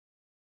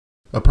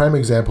A prime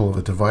example of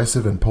a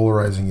divisive and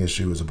polarizing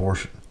issue is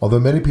abortion. Although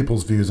many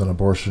people's views on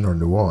abortion are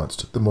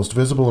nuanced, the most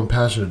visible and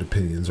passionate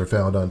opinions are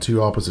found on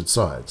two opposite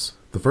sides.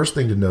 The first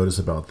thing to notice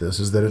about this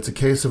is that it's a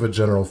case of a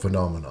general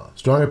phenomenon.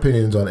 Strong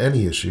opinions on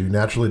any issue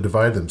naturally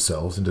divide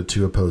themselves into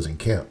two opposing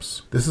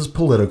camps. This is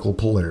political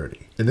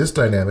polarity. In this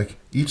dynamic,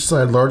 each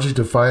side largely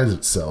defines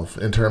itself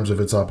in terms of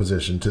its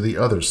opposition to the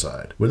other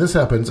side. When this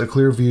happens, a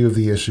clear view of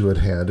the issue at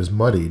hand is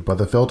muddied by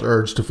the felt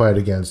urge to fight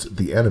against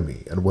the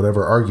enemy and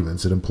whatever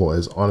arguments it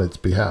employs on its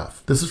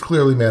behalf. This is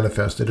clearly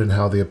manifested in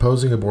how the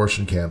opposing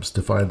abortion camps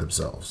define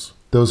themselves.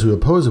 Those who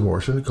oppose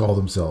abortion call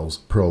themselves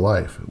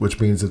pro-life, which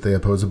means that they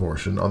oppose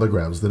abortion on the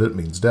grounds that it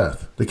means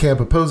death. The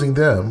camp opposing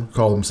them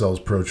call themselves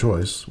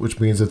pro-choice, which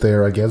means that they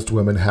are against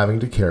women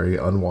having to carry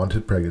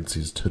unwanted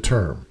pregnancies to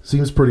term.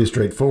 Seems pretty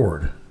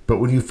straightforward, but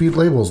when you feed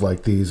labels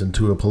like these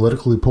into a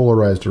politically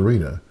polarized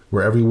arena,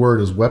 where every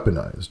word is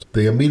weaponized,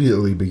 they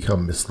immediately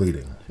become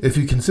misleading. If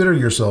you consider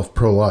yourself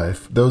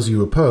pro-life, those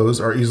you oppose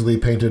are easily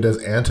painted as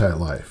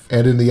anti-life.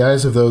 And in the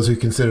eyes of those who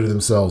consider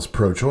themselves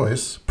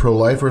pro-choice,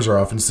 pro-lifers are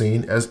often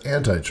seen as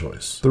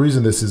anti-choice. The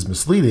reason this is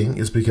misleading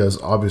is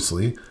because,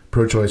 obviously,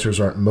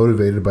 pro-choicers aren't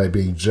motivated by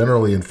being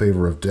generally in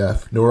favor of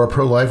death, nor are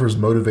pro-lifers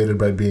motivated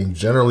by being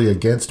generally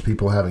against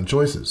people having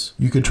choices.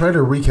 You could try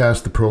to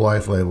recast the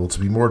pro-life label to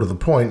be more to the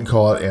point and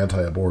call it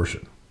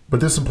anti-abortion. But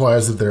this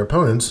implies that their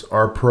opponents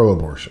are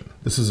pro-abortion.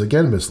 This is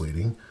again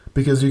misleading,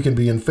 because you can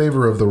be in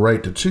favor of the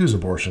right to choose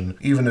abortion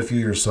even if you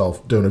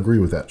yourself don't agree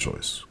with that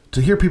choice.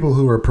 To hear people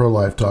who are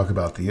pro-life talk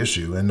about the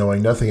issue and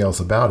knowing nothing else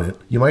about it,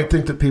 you might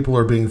think that people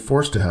are being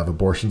forced to have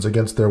abortions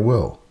against their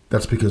will.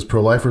 That's because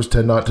pro-lifers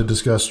tend not to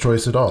discuss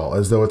choice at all,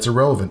 as though it's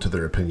irrelevant to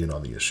their opinion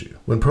on the issue.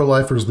 When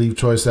pro-lifers leave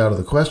choice out of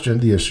the question,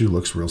 the issue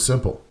looks real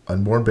simple.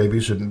 Unborn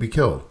babies shouldn't be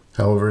killed.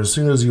 However, as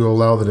soon as you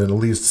allow that in at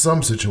least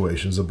some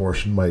situations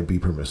abortion might be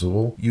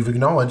permissible, you've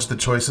acknowledged that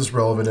choice is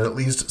relevant in at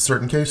least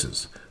certain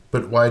cases.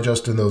 But why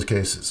just in those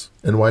cases?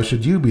 And why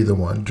should you be the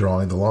one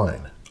drawing the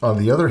line? On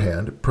the other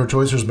hand,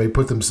 pro-choicers may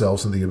put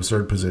themselves in the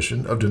absurd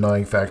position of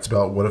denying facts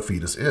about what a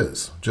fetus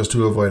is, just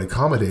to avoid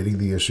accommodating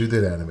the issue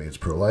that animates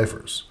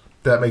pro-lifers.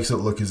 That makes it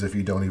look as if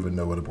you don't even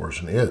know what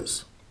abortion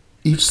is.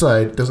 Each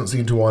side doesn't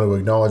seem to want to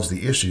acknowledge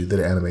the issue that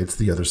animates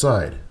the other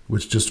side,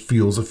 which just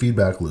fuels a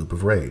feedback loop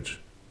of rage.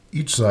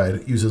 Each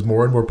side uses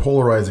more and more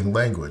polarizing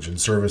language in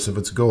service of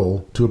its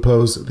goal to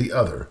oppose the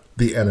other,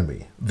 the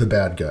enemy, the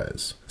bad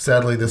guys.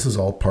 Sadly, this is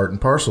all part and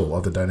parcel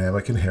of the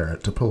dynamic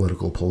inherent to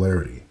political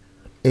polarity.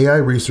 AI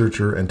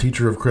researcher and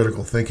teacher of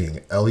critical thinking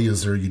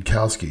Eliezer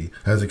Yudkowski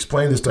has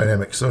explained this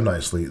dynamic so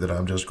nicely that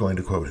I'm just going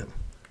to quote him.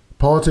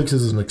 Politics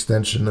is an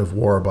extension of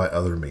war by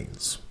other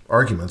means.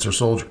 Arguments are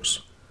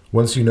soldiers.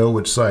 Once you know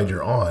which side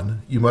you're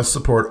on, you must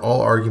support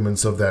all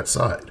arguments of that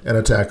side and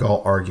attack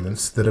all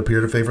arguments that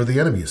appear to favor the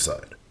enemy's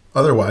side.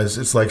 Otherwise,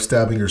 it's like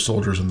stabbing your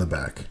soldiers in the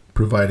back,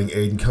 providing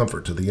aid and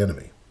comfort to the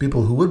enemy.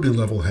 People who would be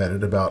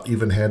level-headed about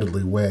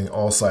even-handedly weighing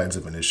all sides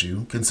of an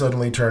issue can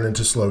suddenly turn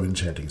into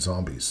slogan-chanting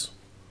zombies.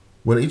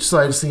 When each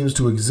side seems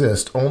to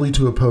exist only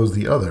to oppose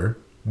the other,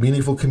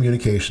 meaningful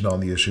communication on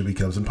the issue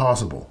becomes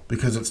impossible,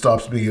 because it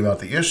stops being about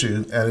the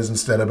issue and is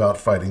instead about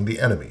fighting the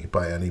enemy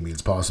by any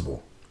means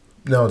possible.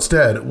 Now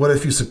instead, what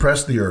if you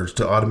suppress the urge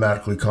to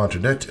automatically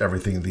contradict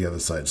everything the other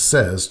side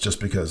says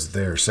just because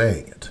they're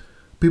saying it?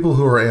 People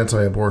who are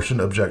anti-abortion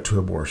object to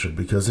abortion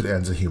because it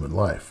ends a human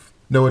life.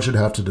 No one should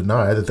have to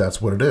deny that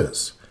that's what it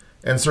is.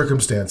 And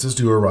circumstances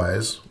do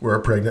arise where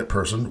a pregnant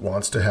person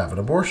wants to have an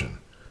abortion.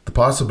 The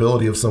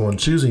possibility of someone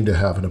choosing to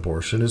have an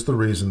abortion is the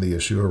reason the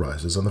issue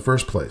arises in the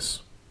first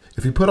place.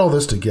 If you put all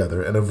this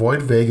together and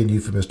avoid vague and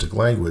euphemistic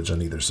language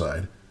on either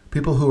side,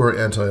 people who are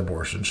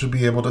anti-abortion should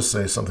be able to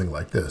say something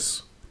like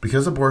this.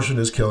 Because abortion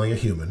is killing a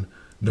human,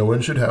 no one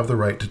should have the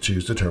right to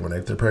choose to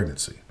terminate their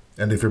pregnancy.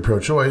 And if you're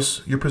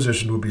pro-choice, your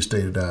position would be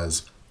stated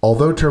as,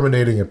 although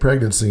terminating a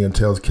pregnancy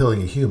entails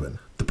killing a human,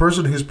 the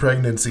person whose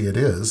pregnancy it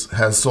is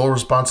has sole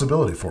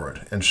responsibility for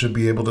it and should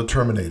be able to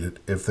terminate it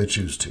if they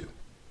choose to.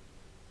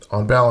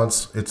 On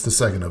balance, it's the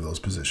second of those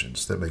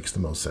positions that makes the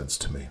most sense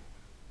to me.